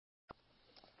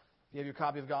If you have your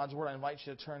copy of God's Word, I invite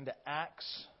you to turn to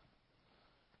Acts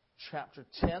chapter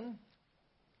 10.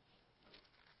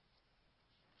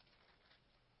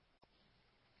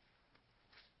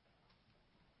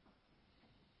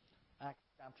 Acts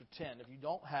chapter 10. If you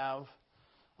don't have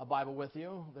a Bible with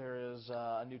you, there is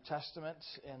a New Testament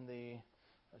in the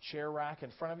chair rack in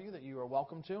front of you that you are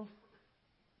welcome to.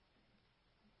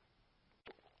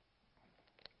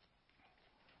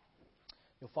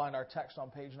 You'll find our text on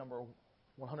page number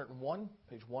 101,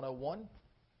 page 101.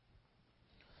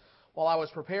 While I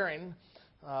was preparing,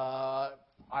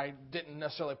 I didn't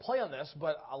necessarily plan this,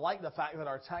 but I like the fact that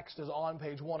our text is on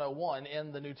page 101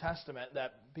 in the New Testament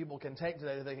that people can take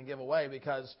today that they can give away,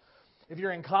 because if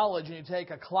you're in college and you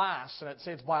take a class and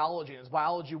say it's biology and it's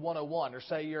biology 101, or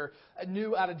say you're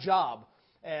new at a job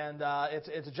and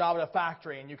it's a job at a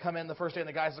factory and you come in the first day and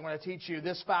the guys are going to teach you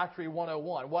this factory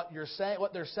 101, what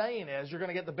they're saying is you're going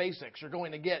to get the basics. You're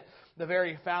going to get the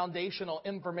very foundational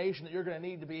information that you're going to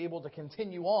need to be able to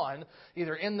continue on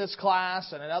either in this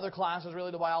class and in other classes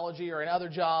related to biology or in other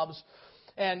jobs.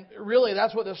 And really,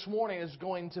 that's what this morning is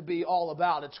going to be all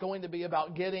about. It's going to be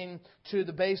about getting to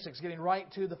the basics, getting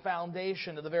right to the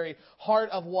foundation, to the very heart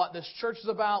of what this church is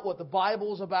about, what the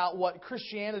Bible is about, what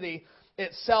Christianity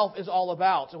itself is all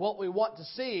about. And what we want to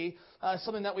see,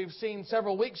 something that we've seen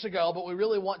several weeks ago, but we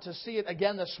really want to see it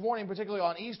again this morning, particularly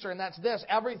on Easter, and that's this: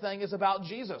 everything is about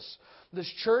Jesus. This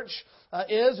church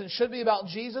is and should be about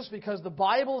Jesus because the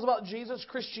Bible is about Jesus.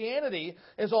 Christianity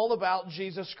is all about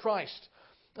Jesus Christ.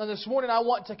 And this morning I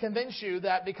want to convince you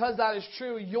that because that is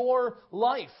true, your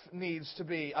life needs to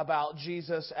be about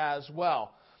Jesus as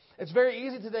well. It's very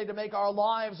easy today to make our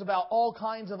lives about all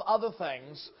kinds of other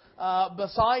things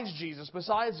besides Jesus,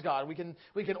 besides God. We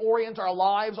can orient our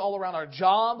lives all around our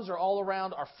jobs or all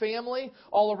around our family,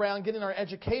 all around getting our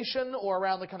education or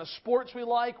around the kind of sports we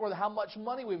like or how much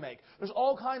money we make. There's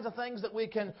all kinds of things that we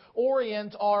can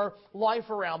orient our life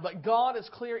around. But God is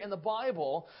clear in the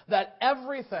Bible that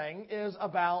everything is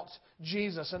about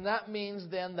Jesus. And that means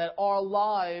then that our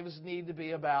lives need to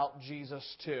be about Jesus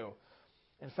too.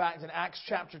 In fact, in Acts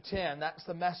chapter 10, that's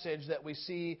the message that we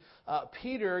see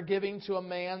Peter giving to a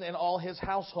man in all his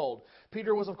household.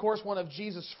 Peter was, of course, one of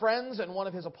Jesus' friends and one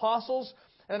of his apostles.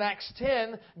 And in Acts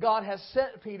 10, God has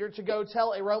sent Peter to go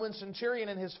tell a Roman centurion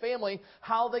and his family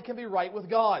how they can be right with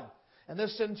God. And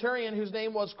this centurion, whose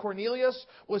name was Cornelius,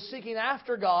 was seeking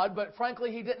after God, but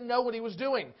frankly, he didn't know what he was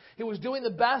doing. He was doing the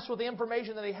best with the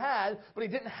information that he had, but he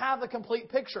didn't have the complete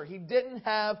picture. He didn't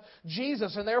have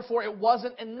Jesus, and therefore it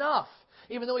wasn't enough.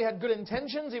 Even though he had good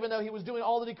intentions, even though he was doing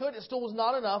all that he could, it still was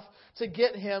not enough to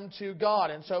get him to God.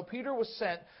 And so Peter was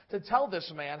sent to tell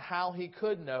this man how he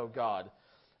could know God.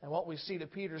 And what we see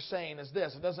that Peter's saying is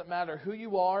this: it doesn't matter who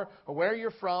you are or where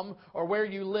you're from or where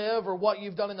you live or what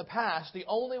you've done in the past. The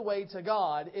only way to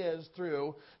God is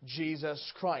through Jesus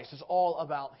Christ. It's all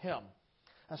about Him.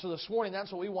 And so this morning,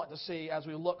 that's what we want to see as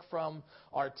we look from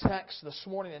our text this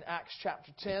morning in Acts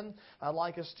chapter 10. I'd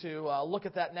like us to look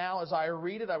at that now as I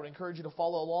read it. I would encourage you to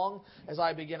follow along as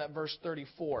I begin at verse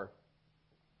 34.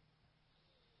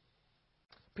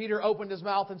 Peter opened his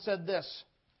mouth and said this: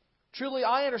 "Truly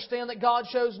I understand that God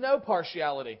shows no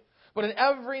partiality, but in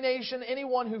every nation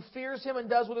anyone who fears Him and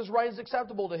does what is right is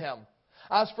acceptable to Him.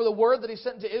 As for the word that He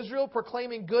sent to Israel,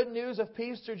 proclaiming good news of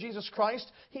peace through Jesus Christ,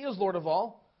 He is Lord of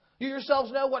all. You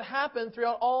yourselves know what happened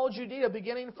throughout all Judea,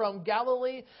 beginning from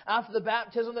Galilee after the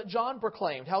baptism that John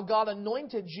proclaimed, how God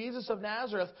anointed Jesus of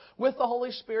Nazareth with the Holy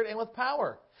Spirit and with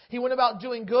power. He went about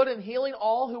doing good and healing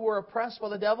all who were oppressed by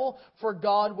the devil, for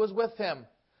God was with Him.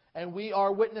 And we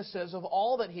are witnesses of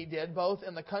all that He did, both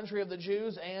in the country of the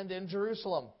Jews and in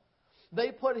Jerusalem.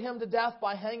 They put Him to death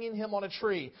by hanging Him on a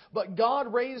tree. But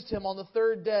God raised Him on the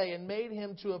third day and made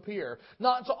Him to appear,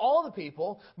 not to all the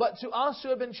people, but to us who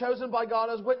have been chosen by God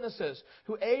as witnesses,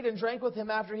 who ate and drank with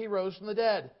Him after He rose from the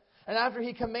dead. And after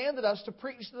He commanded us to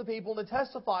preach to the people and to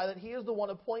testify that He is the one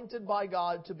appointed by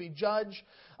God to be judge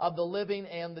of the living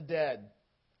and the dead.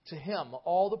 To Him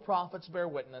all the prophets bear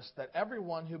witness that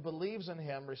everyone who believes in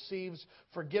Him receives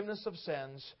forgiveness of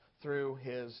sins through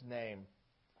His name."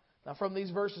 Now, from these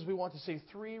verses, we want to see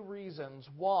three reasons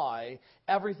why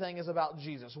everything is about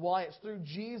Jesus. Why it's through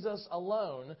Jesus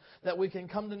alone that we can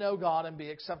come to know God and be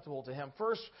acceptable to Him.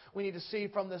 First, we need to see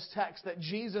from this text that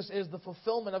Jesus is the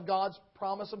fulfillment of God's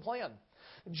promise and plan.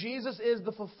 Jesus is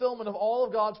the fulfillment of all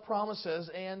of God's promises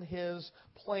and His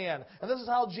plan. And this is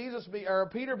how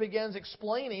Peter begins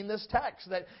explaining this text,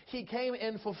 that he came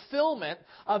in fulfillment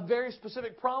of very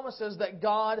specific promises that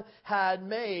God had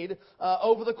made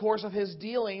over the course of His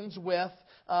dealings with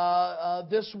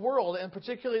this world, and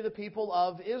particularly the people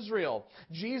of Israel.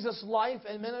 Jesus' life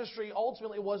and ministry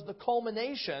ultimately was the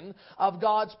culmination of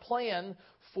God's plan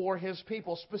for His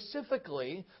people,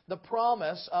 specifically the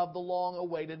promise of the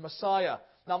long-awaited Messiah.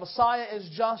 Now, Messiah is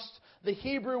just the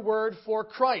Hebrew word for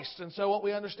Christ. And so what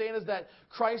we understand is that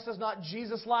Christ is not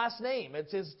Jesus' last name.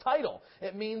 It's His title.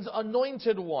 It means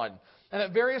anointed one. And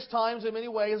at various times, in many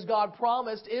ways, God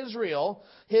promised Israel,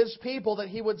 His people, that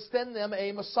He would send them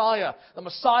a Messiah. The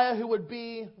Messiah who would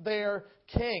be their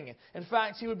king. In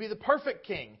fact, He would be the perfect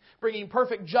king, bringing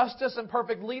perfect justice and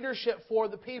perfect leadership for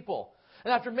the people.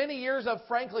 And after many years of,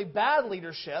 frankly, bad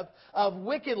leadership, of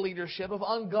wicked leadership, of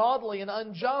ungodly and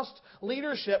unjust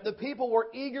leadership, the people were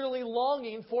eagerly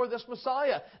longing for this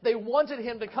Messiah. They wanted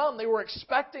Him to come. They were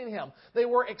expecting Him. They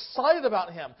were excited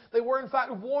about Him. They were, in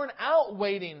fact, worn out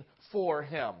waiting for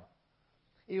Him.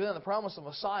 Even then, the promise of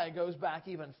Messiah goes back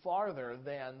even farther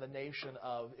than the nation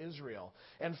of Israel.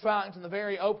 In fact, in the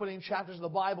very opening chapters of the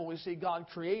Bible, we see God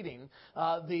creating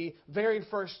the very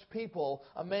first people,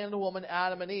 a man and a woman,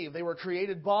 Adam and Eve. They were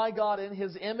created by God in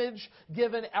His image,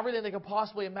 given everything they could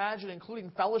possibly imagine,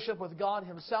 including fellowship with God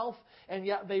Himself, and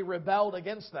yet they rebelled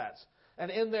against that.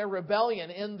 And in their rebellion,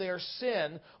 in their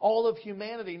sin, all of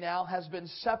humanity now has been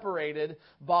separated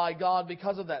by God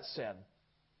because of that sin.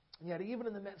 And yet, even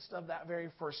in the midst of that very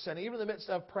first sin, even in the midst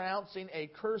of pronouncing a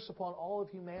curse upon all of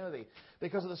humanity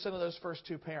because of the sin of those first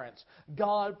two parents,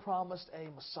 God promised a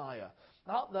Messiah.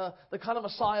 Not the kind of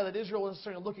Messiah that Israel was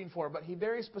necessarily looking for, but He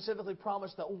very specifically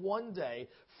promised that one day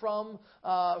from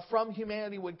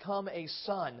humanity would come a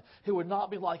son who would not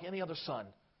be like any other son.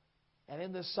 And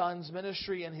in this Son's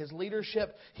ministry and His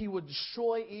leadership, He would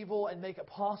destroy evil and make it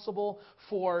possible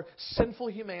for sinful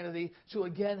humanity to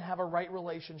again have a right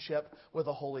relationship with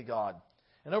a holy God.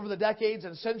 And over the decades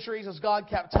and centuries, as God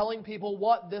kept telling people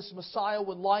what this Messiah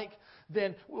would like,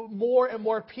 then more and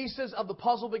more pieces of the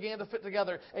puzzle began to fit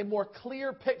together. A more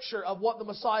clear picture of what the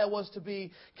Messiah was to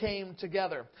be came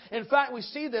together. In fact, we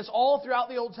see this all throughout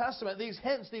the Old Testament. These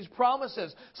hints, these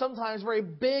promises, sometimes very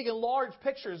big and large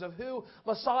pictures of who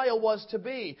Messiah was to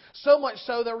be. So much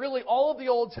so that really all of the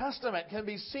Old Testament can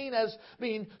be seen as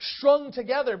being strung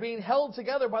together, being held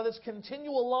together by this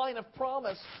continual line of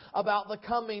promise about the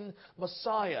coming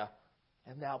Messiah.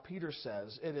 And now Peter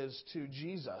says it is to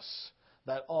Jesus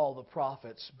that all the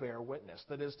prophets bear witness.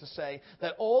 That is to say,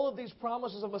 that all of these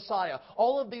promises of Messiah,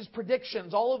 all of these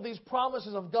predictions, all of these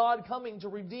promises of God coming to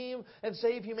redeem and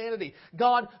save humanity,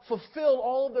 God fulfilled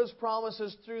all of those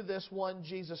promises through this one,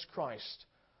 Jesus Christ.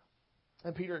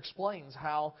 And Peter explains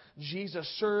how Jesus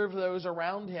served those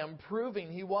around Him,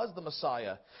 proving He was the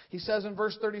Messiah. He says in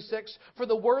verse 36, "For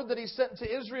the word that He sent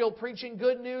to Israel, preaching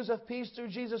good news of peace through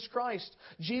Jesus Christ,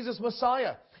 Jesus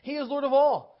Messiah. He is Lord of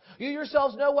all. You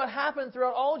yourselves know what happened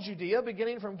throughout all Judea,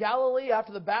 beginning from Galilee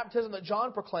after the baptism that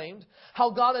John proclaimed,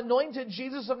 how God anointed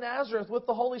Jesus of Nazareth with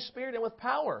the Holy Spirit and with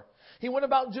power. He went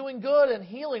about doing good and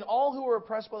healing all who were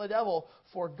oppressed by the devil,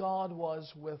 for God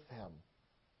was with Him."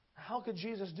 How could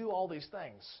Jesus do all these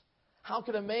things? How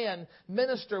could a man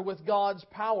minister with God's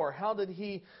power? How did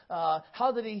He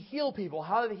heal people?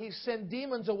 How did He send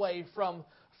demons away from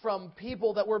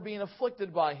people that were being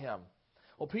afflicted by Him?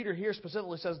 Well, Peter here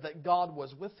specifically says that God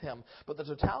was with Him, but the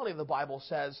totality of the Bible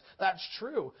says that's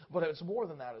true, but it's more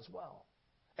than that as well.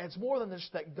 It's more than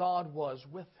just that God was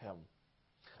with Him.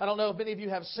 I don't know if many of you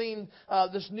have seen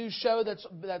this new show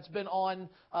that's been on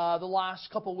the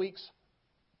last couple weeks.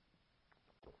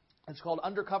 It's called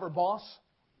Undercover Boss.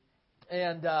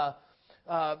 And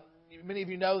many of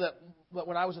you know that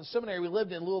when I was in seminary, we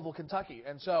lived in Louisville, Kentucky.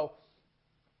 And so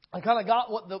I kind of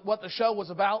got what the show was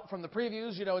about from the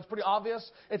previews. You know, it's pretty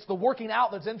obvious. It's the working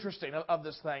out that's interesting of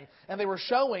this thing. And they were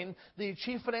showing the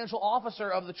chief financial officer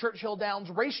of the Churchill Downs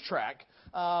racetrack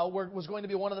was going to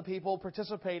be one of the people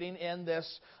participating in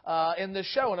this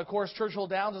show. And of course, Churchill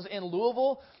Downs is in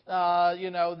Louisville.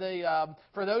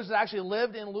 For those that actually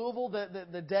lived in Louisville,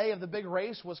 the day of the big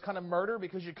race was kind of murder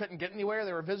because you couldn't get anywhere.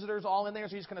 There were visitors all in there,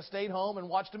 so you just kind of stayed home and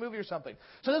watched a movie or something.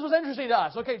 So this was interesting to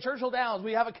us. Okay, Churchill Downs,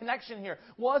 we have a connection here.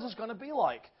 What is this going to be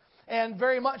like? And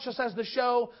very much just as the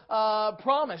show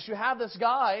promised, you have this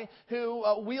guy who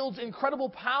wields incredible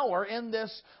power in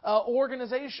this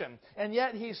organization. And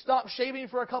yet he stops shaving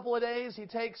for a couple of days. He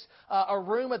takes a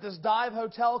room at this dive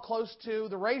hotel close to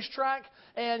the racetrack.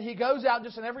 And he goes out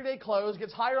just in everyday clothes,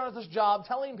 gets hired on this job,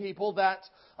 telling people that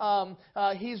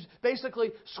he's basically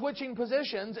switching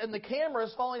positions. And the camera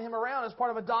is following him around as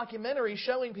part of a documentary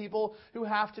showing people who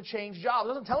have to change jobs.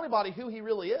 Doesn't tell anybody who he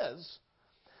really is.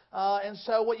 And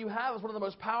so what you have is one of the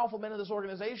most powerful men of this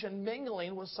organization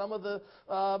mingling with some of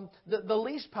the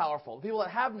least powerful, the people that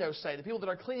have no say, the people that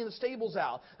are cleaning the stables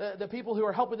out, the people who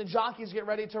are helping the jockeys get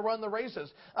ready to run the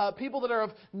races, people that are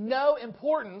of no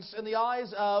importance in the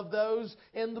eyes of those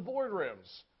in the boardrooms.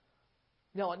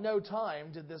 Now, at no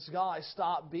time did this guy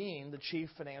stop being the chief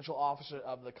financial officer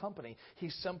of the company. He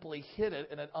simply hid it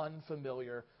in an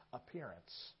unfamiliar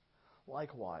appearance.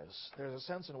 Likewise, there's a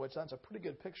sense in which that's a pretty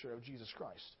good picture of Jesus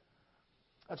Christ.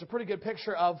 That's a pretty good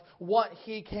picture of what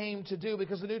He came to do,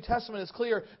 because the New Testament is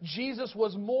clear. Jesus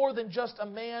was more than just a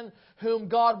man whom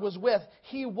God was with.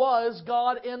 He was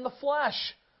God in the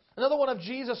flesh. Another one of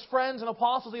Jesus' friends and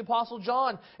apostles, the Apostle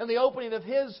John, in the opening of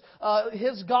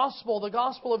his gospel, the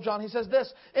Gospel of John, he says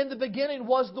this: "In the beginning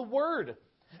was the Word,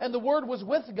 and the Word was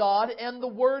with God, and the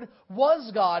Word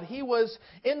was God. He was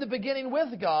in the beginning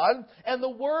with God, and the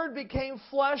Word became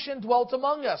flesh and dwelt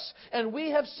among us. And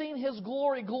we have seen His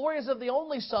glory, glory as of the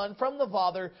only Son from the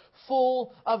Father,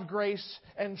 full of grace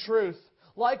and truth."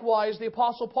 Likewise, the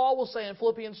Apostle Paul will say in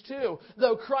Philippians 2,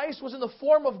 "Though Christ was in the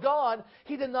form of God,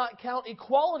 He did not count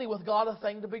equality with God a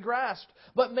thing to be grasped,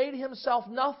 but made Himself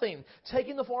nothing,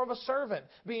 taking the form of a servant,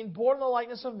 being born in the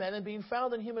likeness of men, and being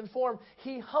found in human form,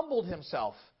 He humbled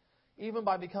Himself, even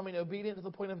by becoming obedient to the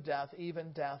point of death,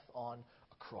 even death on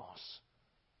a cross."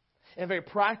 In very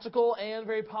practical and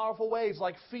very powerful ways,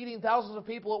 like feeding thousands of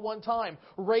people at one time,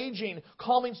 raging,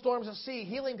 calming storms at sea,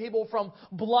 healing people from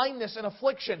blindness and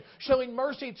affliction, showing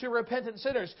mercy to repentant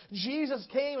sinners. Jesus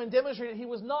came and demonstrated He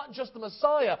was not just the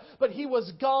Messiah, but He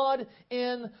was God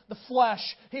in the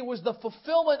flesh. He was the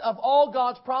fulfillment of all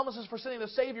God's promises for sending a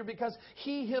Savior, because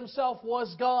He Himself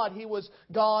was God. He was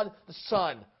God the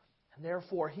Son. And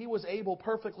therefore, He was able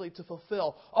perfectly to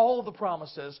fulfill all of the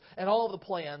promises and all of the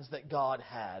plans that God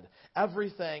had.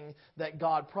 Everything that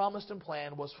God promised and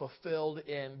planned was fulfilled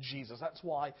in Jesus. That's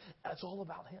why it's all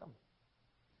about Him.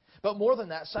 But more than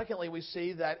that, secondly, we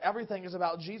see that everything is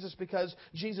about Jesus because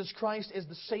Jesus Christ is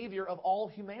the Savior of all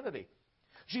humanity.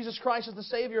 Jesus Christ is the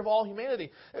Savior of all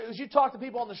humanity. As you talk to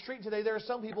people on the street today, there are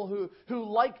some people who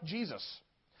like Jesus.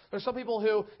 There's some people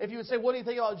who, if you would say, "What do you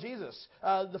think about Jesus?"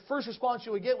 The first response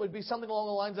you would get would be something along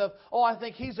the lines of, "Oh, I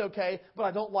think He's okay, but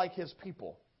I don't like His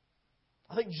people.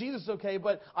 I think Jesus is okay,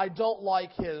 but I don't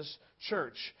like His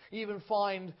church." You even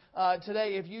find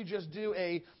today, if you just do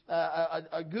a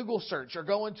Google search or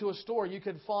go into a store, you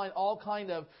can find all kind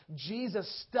of Jesus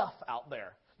stuff out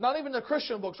there. Not even the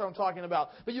Christian books I'm talking about,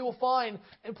 but you will find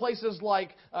in places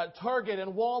like Target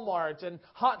and Walmart and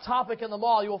Hot Topic in the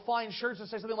mall, you will find shirts that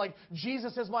say something like,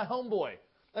 "Jesus is my homeboy."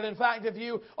 And in fact, if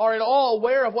you are at all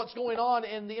aware of what's going on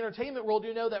in the entertainment world,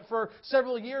 you know that for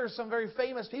several years, some very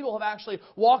famous people have actually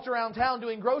walked around town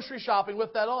doing grocery shopping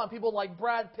with that on. People like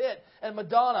Brad Pitt and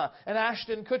Madonna and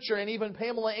Ashton Kutcher and even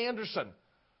Pamela Anderson.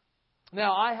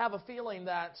 Now, I have a feeling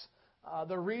that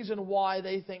the reason why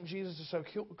they think Jesus is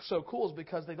so cool is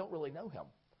because they don't really know Him.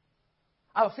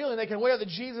 I have a feeling they can wear the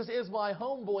 "Jesus is my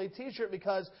homeboy" t-shirt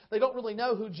because they don't really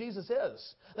know who Jesus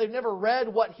is. They've never read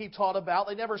what He taught about.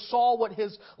 They never saw what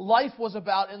His life was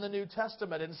about in the New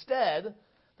Testament. Instead,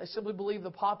 they simply believe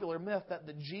the popular myth that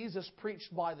the Jesus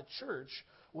preached by the church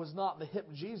was not the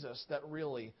hip Jesus that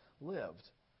really lived.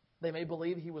 They may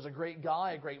believe He was a great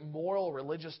guy, a great moral,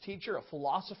 religious teacher, a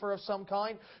philosopher of some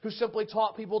kind, who simply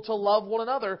taught people to love one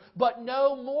another, but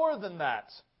no more than that.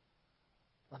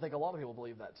 I think a lot of people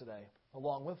believe that today,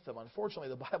 along with them. Unfortunately,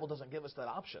 the Bible doesn't give us that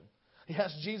option.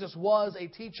 Yes, Jesus was a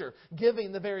teacher,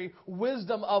 giving the very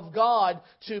wisdom of God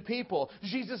to people.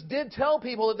 Jesus did tell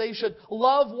people that they should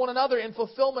love one another in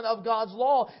fulfillment of God's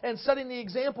law, and setting the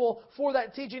example for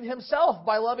that teaching Himself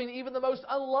by loving even the most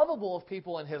unlovable of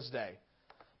people in His day.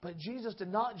 But Jesus did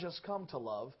not just come to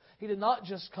love. He did not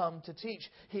just come to teach.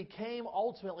 He came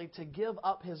ultimately to give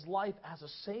up His life as a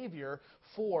Savior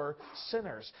for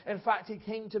sinners. In fact, He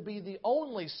came to be the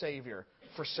only Savior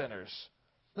for sinners.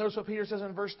 Notice what Peter says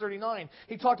in verse 39.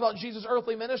 He talked about Jesus'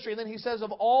 earthly ministry, and then he says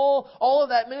of all of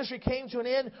that ministry came to an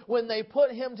end when they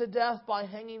put Him to death by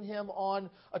hanging Him on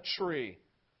a tree.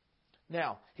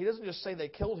 Now, he doesn't just say they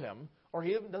killed Him, or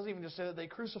he doesn't even just say that they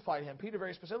crucified Him. Peter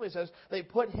very specifically says they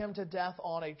put Him to death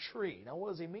on a tree. Now, what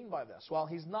does he mean by this? Well,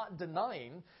 he's not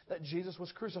denying that Jesus was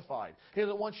crucified. He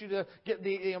doesn't want you to get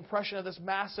the impression of this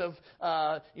massive,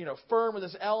 fern or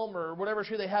this elm or whatever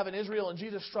tree they have in Israel and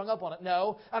Jesus strung up on it.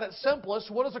 No. At its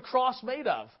simplest, what is a cross made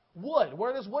of? Wood.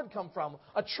 Where does wood come from?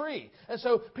 A tree. And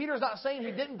so Peter's not saying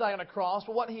He didn't die on a cross,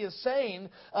 but what he is saying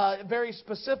very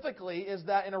specifically is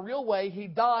that in a real way He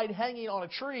died hanging on a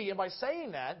tree. And by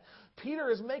saying that,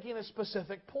 Peter is making a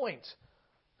specific point.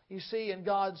 you see, in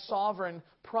God's sovereign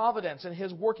providence and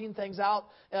His working things out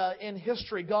in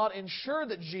history, God ensured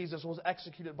that Jesus was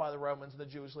executed by the Romans and the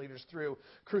Jewish leaders through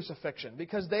crucifixion.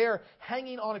 Because there,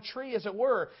 hanging on a tree, as it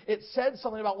were, it said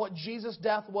something about what Jesus'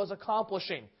 death was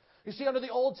accomplishing. You see, under the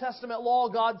Old Testament law,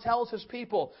 God tells His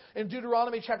people in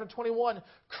Deuteronomy chapter 21,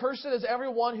 "Cursed is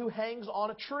everyone who hangs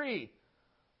on a tree."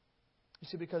 You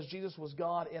see, because Jesus was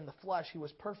God in the flesh, He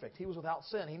was perfect. He was without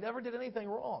sin. He never did anything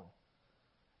wrong.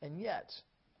 And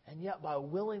yet, by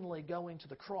willingly going to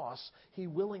the cross, He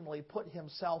willingly put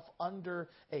Himself under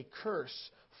a curse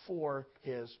for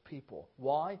His people.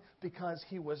 Why? Because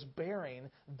He was bearing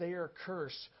their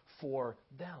curse for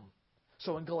them.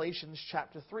 So in Galatians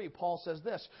chapter 3, Paul says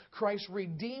this, "Christ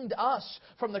redeemed us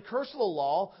from the curse of the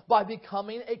law by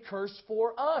becoming a curse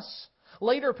for us."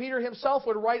 Later, Peter himself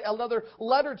would write another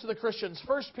letter to the Christians,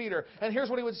 1 Peter. And here's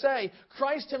what he would say,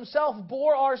 "Christ Himself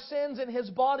bore our sins in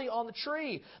His body on the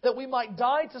tree, that we might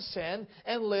die to sin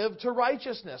and live to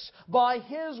righteousness. By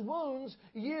His wounds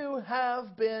you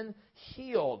have been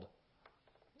healed."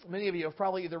 Many of you have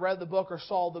probably either read the book or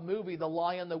saw the movie, The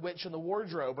Lion, the Witch, and the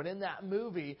Wardrobe. And in that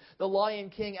movie, the Lion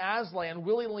King Aslan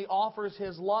willingly offers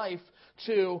his life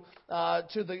to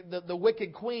the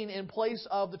wicked queen in place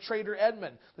of the traitor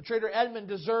Edmund. The traitor Edmund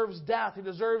deserves death. He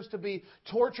deserves to be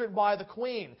tortured by the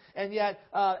queen. And yet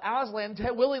Aslan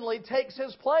willingly takes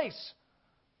his place.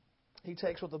 He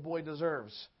takes what the boy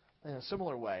deserves. In a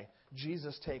similar way,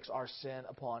 Jesus takes our sin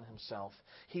upon Himself.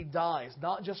 He dies,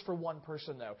 not just for one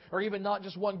person, though, or even not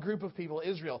just one group of people,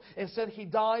 Israel. Instead, He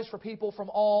dies for people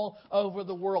from all over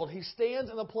the world. He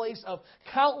stands in the place of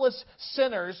countless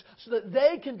sinners so that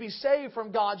they can be saved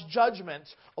from God's judgment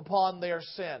upon their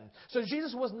sin. So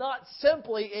Jesus was not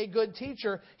simply a good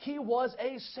teacher. He was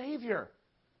a Savior.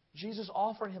 Jesus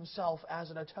offered Himself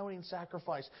as an atoning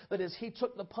sacrifice. That is, He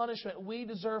took the punishment we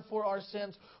deserve for our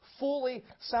sins, fully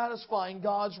satisfying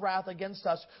God's wrath against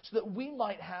us so that we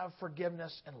might have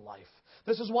forgiveness and life.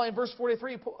 This is why in verse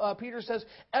 43, Peter says,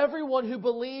 "Everyone who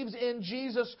believes in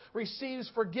Jesus receives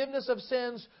forgiveness of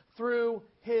sins through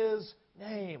His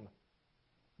name."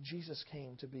 Jesus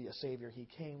came to be a Savior. He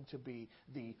came to be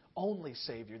the only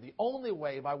Savior, the only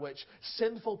way by which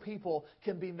sinful people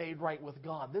can be made right with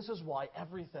God. This is why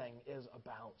everything is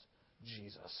about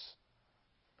Jesus.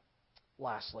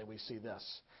 Lastly, we see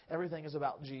this. Everything is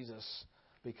about Jesus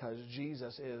because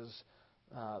Jesus is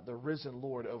the risen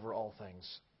Lord over all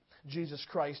things. Jesus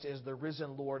Christ is the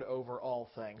risen Lord over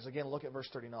all things. Again, look at verse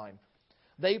 39.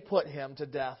 They put Him to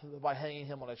death by hanging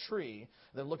Him on a tree.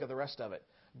 Then look at the rest of it.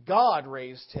 God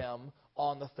raised Him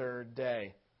on the third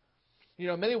day. You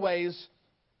know, in many ways,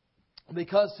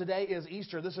 because today is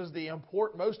Easter, this is the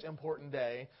most important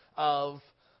day of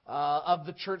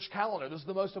the church calendar. This is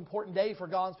the most important day for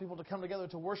God's people to come together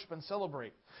to worship and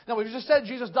celebrate. Now, we've just said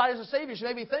Jesus died as a Savior. So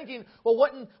you may be thinking, well,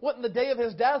 wouldn't the day of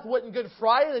His death, wouldn't Good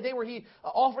Friday, the day where He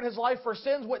offered His life for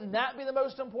sins, wouldn't that be the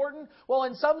most important? Well,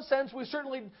 in some sense, we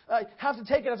certainly have to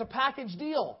take it as a package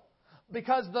deal.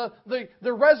 Because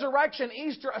the resurrection,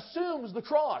 Easter, assumes the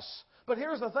cross. But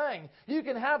here's the thing. You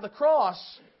can have the cross,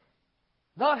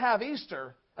 not have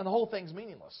Easter, and the whole thing's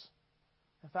meaningless.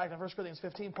 In fact, in 1 Corinthians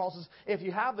 15, Paul says, if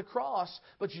you have the cross,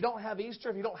 but you don't have Easter,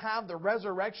 if you don't have the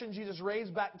resurrection, Jesus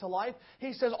raised back to life,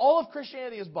 he says all of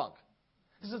Christianity is bunk.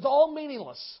 He says it's all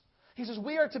meaningless. He says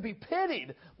we are to be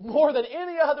pitied more than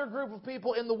any other group of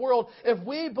people in the world if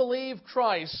we believe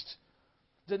Christ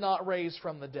did not raise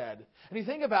from the dead. And you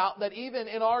think about that even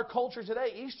in our culture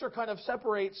today, Easter kind of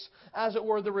separates, as it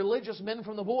were, the religious men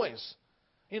from the boys.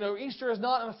 You know, Easter is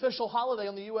not an official holiday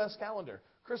on the U.S. calendar.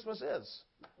 Christmas is.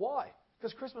 Why?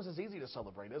 Because Christmas is easy to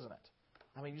celebrate, isn't it?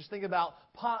 I mean, just think about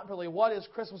popularly, what is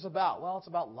Christmas about? Well, it's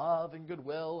about love and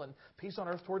goodwill and peace on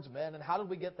earth towards men. And how did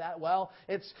we get that? Well,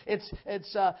 it's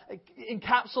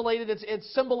encapsulated,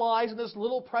 it's symbolized in this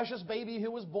little precious baby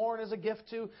who was born as a gift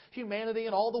to humanity,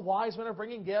 and all the wise men are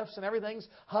bringing gifts, and everything's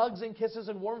hugs and kisses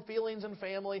and warm feelings and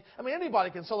family. I mean,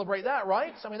 anybody can celebrate that,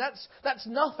 right? I mean, that's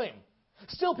nothing.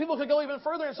 Still, people could go even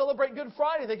further and celebrate Good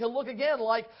Friday. They could look again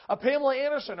like a Pamela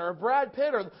Anderson or a Brad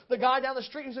Pitt or the guy down the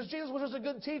street who says Jesus was just a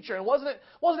good teacher. And wasn't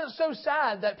it so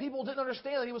sad that people didn't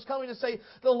understand that He was coming to say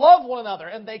to love one another,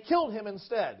 and they killed Him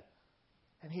instead.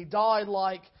 And He died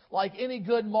like any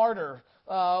good martyr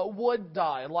would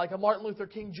die, like a Martin Luther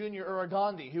King Jr. or a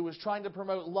Gandhi who was trying to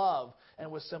promote love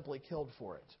and was simply killed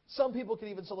for it. Some people can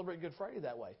even celebrate Good Friday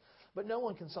that way. But no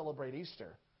one can celebrate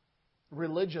Easter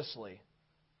religiously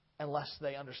unless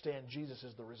they understand Jesus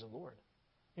is the risen Lord.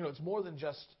 You know, it's more than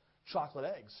just chocolate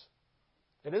eggs.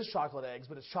 It is chocolate eggs,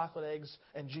 but it's chocolate eggs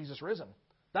and Jesus risen.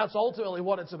 That's ultimately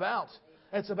what it's about.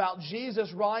 It's about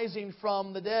Jesus rising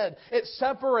from the dead. It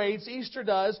separates, Easter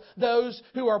does, those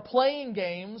who are playing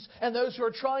games and those who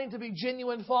are trying to be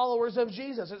genuine followers of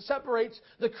Jesus. It separates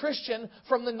the Christian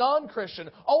from the non-Christian.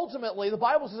 Ultimately, the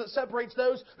Bible says it separates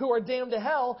those who are damned to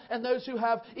hell and those who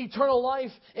have eternal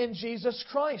life in Jesus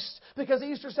Christ. Because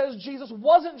Easter says Jesus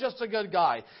wasn't just a good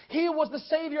guy. He was the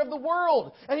Savior of the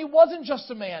world. And He wasn't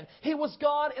just a man. He was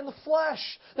God in the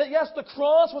flesh. That yes, the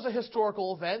cross was a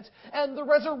historical event and the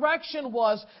resurrection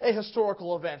was a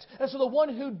historical event. And so the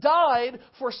one who died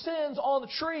for sins on the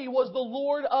tree was the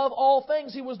Lord of all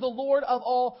things. He was the Lord of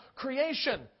all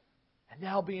creation. And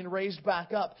now being raised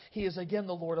back up, He is again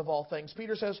the Lord of all things.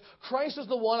 Peter says, Christ is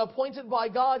the one appointed by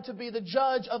God to be the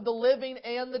judge of the living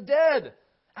and the dead.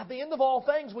 At the end of all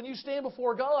things, when you stand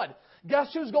before God,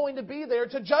 guess who's going to be there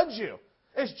to judge you?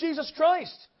 It's Jesus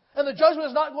Christ. And the judgment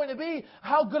is not going to be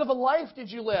how good of a life did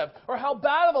you live, or how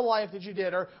bad of a life did you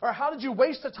did, or how did you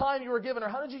waste the time you were given, or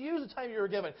how did you use the time you were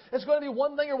given. It's going to be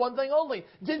one thing or one thing only.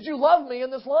 Did you love me in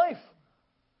this life?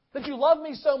 Did you love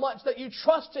me so much that you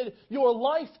trusted your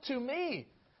life to me?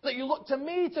 That you looked to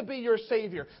me to be your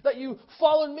Savior? That you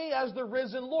followed me as the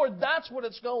risen Lord? That's what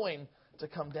it's going to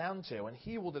come down to. And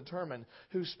He will determine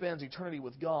who spends eternity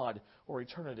with God or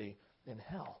eternity in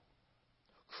hell.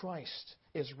 Christ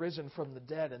is risen from the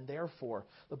dead, and therefore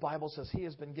the Bible says He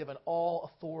has been given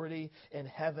all authority in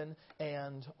heaven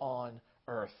and on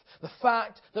earth. The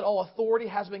fact that all authority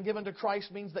has been given to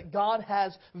Christ means that God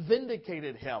has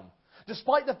vindicated Him.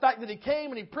 Despite the fact that He came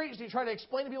and He preached, He tried to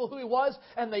explain to people who He was,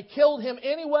 and they killed Him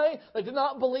anyway. They did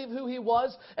not believe who He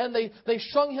was, and they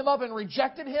strung Him up and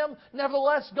rejected Him.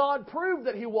 Nevertheless, God proved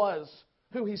that He was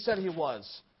who He said He was.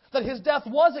 That His death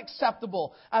was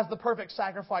acceptable as the perfect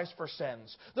sacrifice for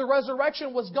sins. The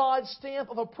resurrection was God's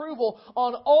stamp of approval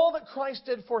on all that Christ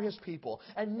did for His people.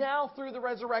 And now through the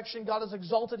resurrection, God has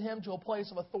exalted Him to a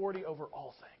place of authority over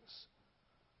all things.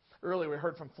 Earlier we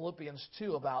heard from Philippians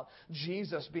 2 about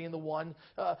Jesus being the one,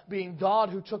 being God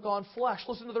who took on flesh.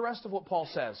 Listen to the rest of what Paul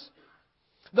says.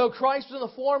 Though Christ was in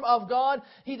the form of God,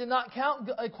 He did not count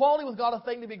equality with God a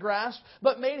thing to be grasped,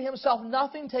 but made Himself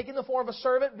nothing, taking the form of a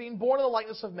servant, being born in the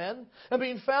likeness of men, and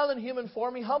being found in human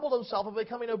form, He humbled Himself and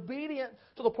becoming obedient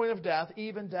to the point of death,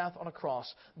 even death on a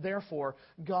cross. Therefore,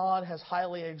 God has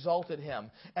highly exalted Him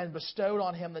and bestowed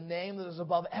on Him the name that is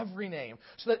above every name,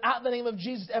 so that at the name of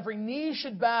Jesus every knee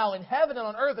should bow in heaven and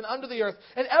on earth and under the earth,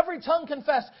 and every tongue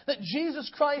confess that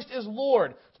Jesus Christ is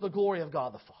Lord, to the glory of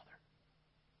God the Father.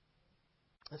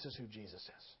 This is who Jesus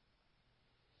is.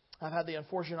 I've had the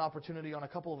unfortunate opportunity on a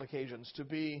couple of occasions to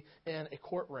be in a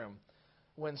courtroom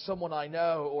when someone I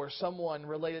know or someone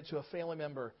related to a family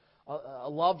member, a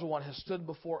loved one, has stood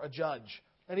before a judge.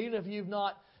 And even if you've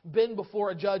not been before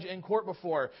a judge in court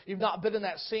before, you've not been in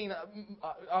that scene,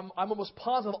 I'm almost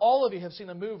positive all of you have seen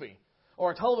a movie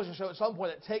or a television show at some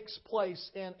point that takes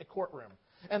place in a courtroom.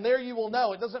 And there you will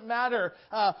know. It doesn't matter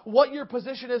what your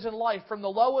position is in life, from the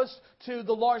lowest to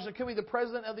the largest. It could be the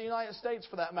President of the United States,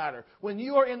 for that matter. When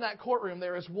you are in that courtroom,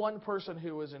 there is one person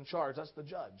who is in charge. That's the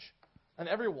judge. And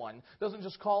everyone doesn't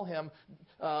just call him,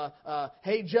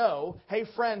 hey Joe, hey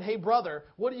friend, hey brother.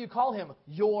 What do you call him?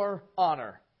 Your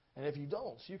Honor. And if you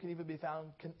don't, you can even be found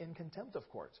in contempt of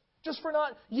court, just for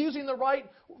not using the right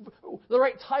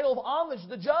title of homage to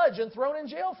the judge, and thrown in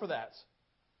jail for that.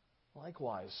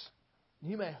 Likewise,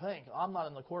 you may think, I'm not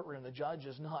in the courtroom. The judge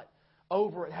is not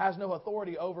over. It has no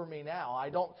authority over me now.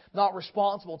 Not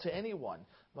responsible to anyone.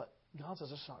 But God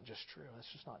says it's not just true.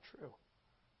 It's just not true.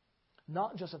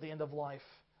 Not just at the end of life,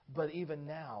 but even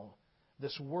now.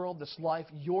 This world, this life,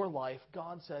 your life,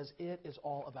 God says it is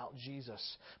all about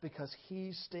Jesus, because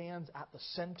He stands at the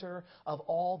center of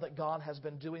all that God has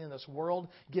been doing in this world,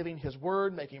 giving His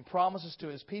word, making promises to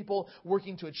His people,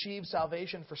 working to achieve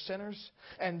salvation for sinners.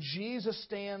 And Jesus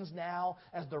stands now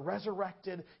as the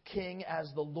resurrected King,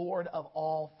 as the Lord of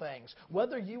all things.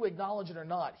 Whether you acknowledge it or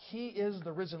not, He is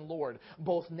the risen Lord,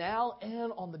 both now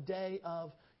and on the day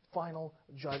of final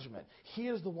judgment. He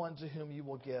is the one to whom you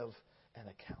will give an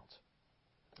account.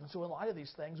 And so in light of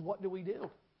these things, what do we do?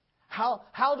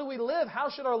 How do we live? How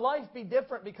should our life be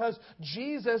different? Because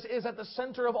Jesus is at the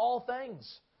center of all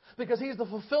things. Because He's the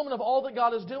fulfillment of all that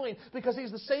God is doing. Because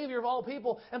He's the Savior of all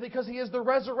people. And because He is the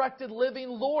resurrected living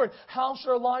Lord. How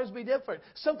should our lives be different?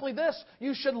 Simply this: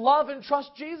 you should love and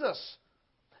trust Jesus.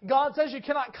 God says you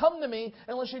cannot come to me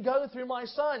unless you go through my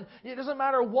Son. It doesn't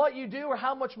matter what you do or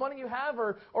how much money you have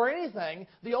or anything.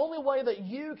 The only way that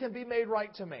you can be made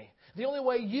right to me, the only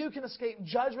way you can escape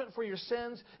judgment for your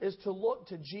sins, is to look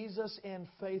to Jesus in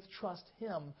faith. Trust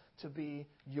Him to be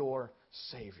your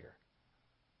Savior.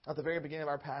 At the very beginning of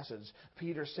our passage,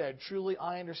 Peter said, "Truly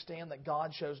I understand that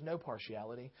God shows no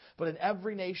partiality, but in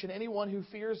every nation anyone who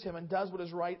fears Him and does what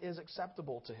is right is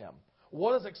acceptable to Him."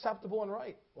 What is acceptable and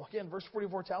right? Well, again, verse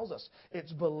 44 tells us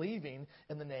it's believing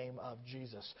in the name of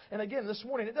Jesus. And again, this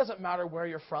morning, it doesn't matter where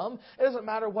you're from. It doesn't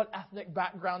matter what ethnic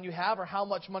background you have or how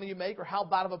much money you make or how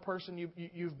bad of a person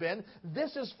you've been.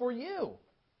 This is for you.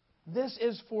 This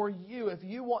is for you. If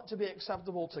you want to be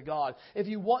acceptable to God, if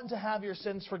you want to have your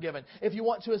sins forgiven, if you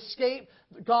want to escape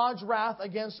God's wrath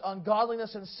against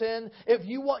ungodliness and sin, if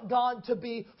you want God to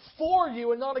be for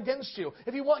you and not against you,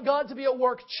 if you want God to be at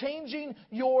work changing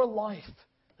your life,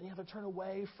 then you have to turn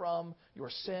away from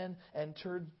your sin and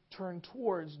turn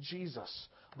towards Jesus,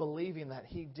 believing that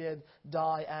He did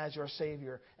die as your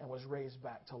Savior and was raised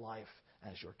back to life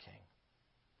as your King.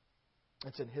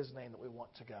 It's in His name that we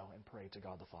want to go and pray to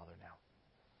God the Father now.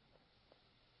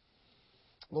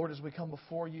 Lord, as we come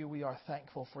before You, we are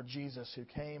thankful for Jesus who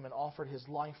came and offered His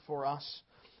life for us.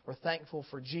 We're thankful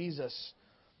for Jesus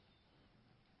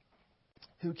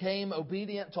who came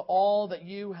obedient to all that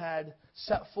You had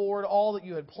set forward, all that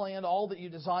You had planned, all that You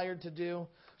desired to do,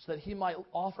 so that He might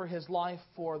offer His life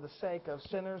for the sake of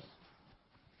sinners.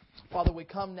 Father, we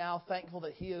come now thankful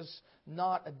that He is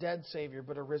not a dead Savior,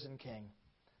 but a risen King.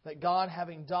 That God,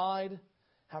 having died,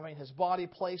 having His body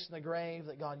placed in the grave,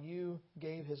 that God, You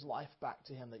gave His life back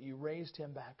to Him, that You raised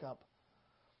Him back up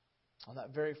on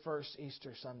that very first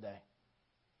Easter Sunday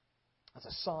as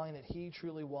a sign that He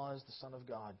truly was the Son of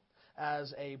God,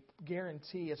 as a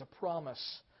guarantee, as a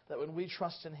promise that when we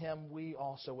trust in Him, we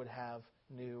also would have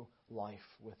new life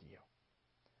with You.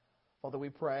 Father, we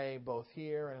pray both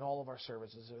here and in all of our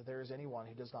services, if there is anyone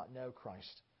who does not know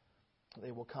Christ, they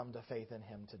will come to faith in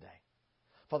Him today.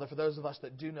 Father, for those of us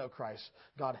that do know Christ,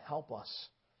 God, help us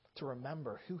to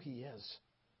remember who He is.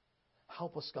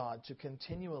 Help us, God, to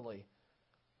continually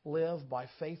live by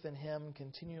faith in Him,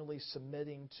 continually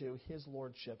submitting to His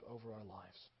lordship over our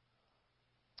lives.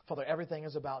 Father, everything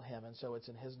is about Him, and so it's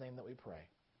in His name that we pray.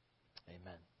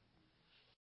 Amen.